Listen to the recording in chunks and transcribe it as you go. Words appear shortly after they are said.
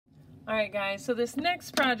Alright guys, so this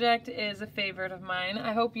next project is a favorite of mine.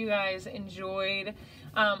 I hope you guys enjoyed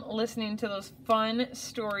listening to those fun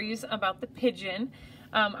stories about the pigeon.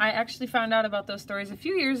 I actually found out about those stories a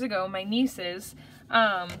few years ago. My nieces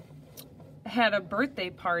had a birthday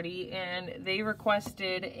party and they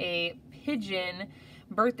requested a pigeon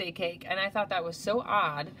birthday cake, and I thought that was so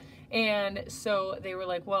odd. And so they were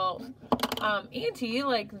like, well, Auntie,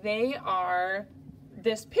 like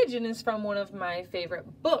this pigeon is from one of my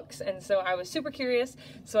favorite books. And so I was super curious.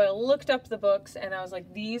 So I looked up the books and I was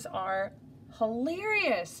like, these are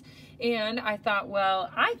hilarious. And I thought, well,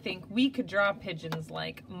 I think we could draw pigeons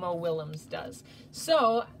like Mo Willems does.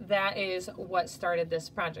 So that is what started this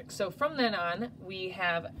project. So from then on,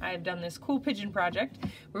 I've done this cool pigeon project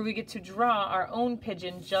where we get to draw our own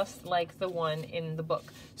pigeon just like the one in the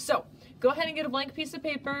book. So go ahead and get a blank piece of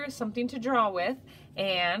paper, something to draw with,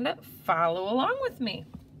 and follow along with me.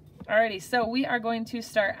 Alrighty, so we are going to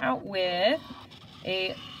start out with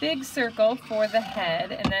a big circle for the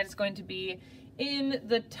head, and that is going to be in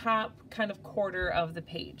the top kind of quarter of the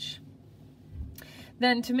page.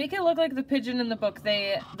 Then to make it look like the pigeon in the book,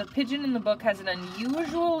 the pigeon in the book has an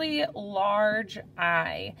unusually large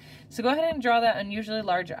eye. So go ahead and draw that unusually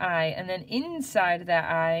large eye, and then inside that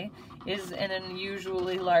eye is an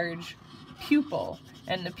unusually large pupil,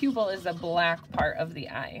 and the pupil is the black part of the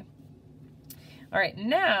eye. All right,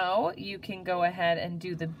 now you can go ahead and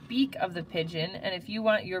do the beak of the pigeon, and if you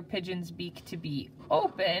want your pigeon's beak to be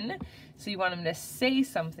open, so you want him to say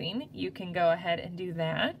something, you can go ahead and do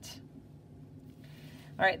that.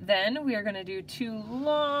 All right, then we are going to do two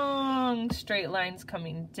long straight lines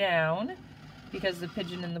coming down because the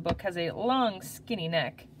pigeon in the book has a long skinny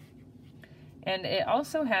neck. And it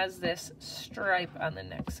also has this stripe on the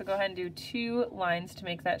neck. So go ahead and do two lines to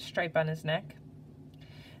make that stripe on his neck.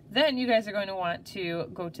 Then you guys are going to want to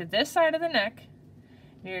go to this side of the neck.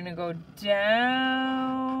 You're going to go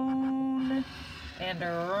down and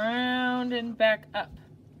around and back up,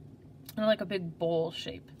 like a big bowl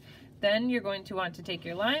shape. Then you're going to want to take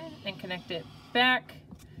your line and connect it back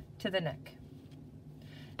to the neck.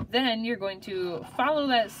 Then you're going to follow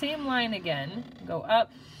that same line again, go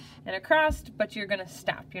up and across, but you're going to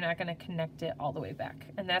stop. You're not going to connect it all the way back.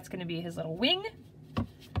 And that's going to be his little wing.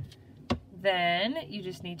 Then you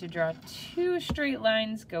just need to draw two straight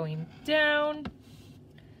lines going down.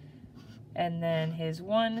 And then his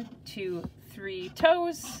 1, 2, 3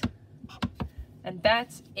 toes. And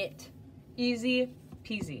that's it. Easy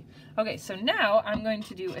peasy. Okay, so now I'm going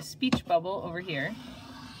to do a speech bubble over here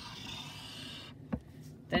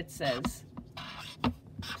that says,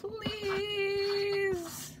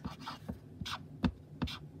 please.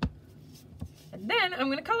 And then I'm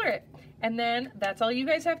going to color it. And then that's all you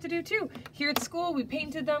guys have to do too. Here at school, we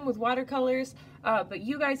painted them with watercolors, but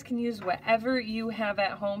you guys can use whatever you have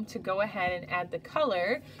at home to go ahead and add the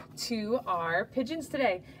color to our pigeons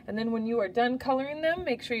today. And then when you are done coloring them,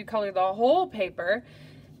 make sure you color the whole paper.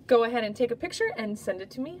 Go ahead and take a picture and send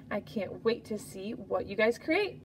it to me. I can't wait to see what you guys create.